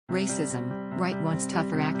Racism, right wants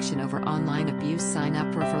tougher action over online abuse. Sign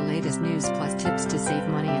up for latest news plus tips to save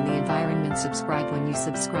money and the environment. Subscribe. When you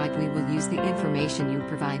subscribe, we will use the information you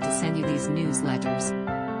provide to send you these newsletters.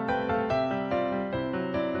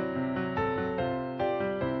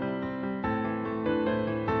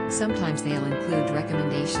 Sometimes they'll include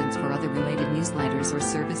recommendations for other related newsletters or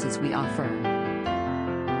services we offer.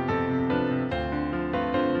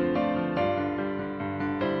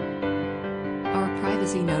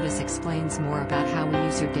 Privacy notice explains more about how we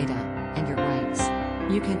use your data and your rights.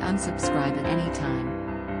 You can unsubscribe at any time.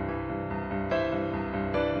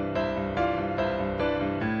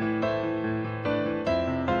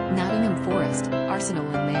 Nottingham Forest, Arsenal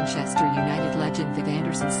and Manchester United legend Viv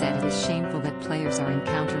Anderson said it is shameful that players are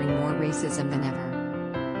encountering more racism than ever.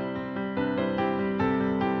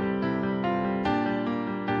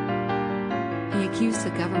 He accused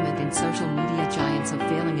the government and social media giants of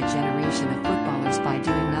failing a generation of footballers by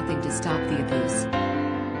doing nothing to stop the abuse.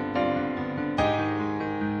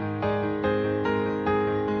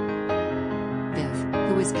 Viv,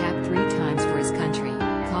 who was capped 3 times for his country,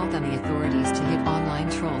 called on the authorities to hit online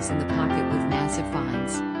trolls in the pocket with massive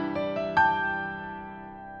fines.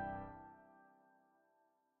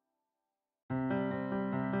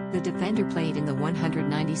 The defender played in the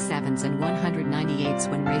 197s and 198s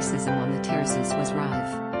when racism on the terraces was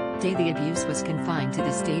rife. The abuse was confined to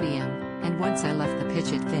the stadium, and once I left the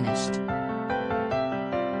pitch it finished.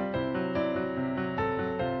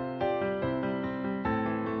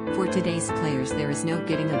 For today's players there is no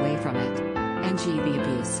getting away from it. The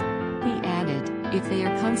abuse. He added, if they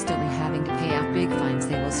are constantly having to pay out big fines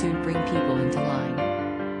they will soon bring people in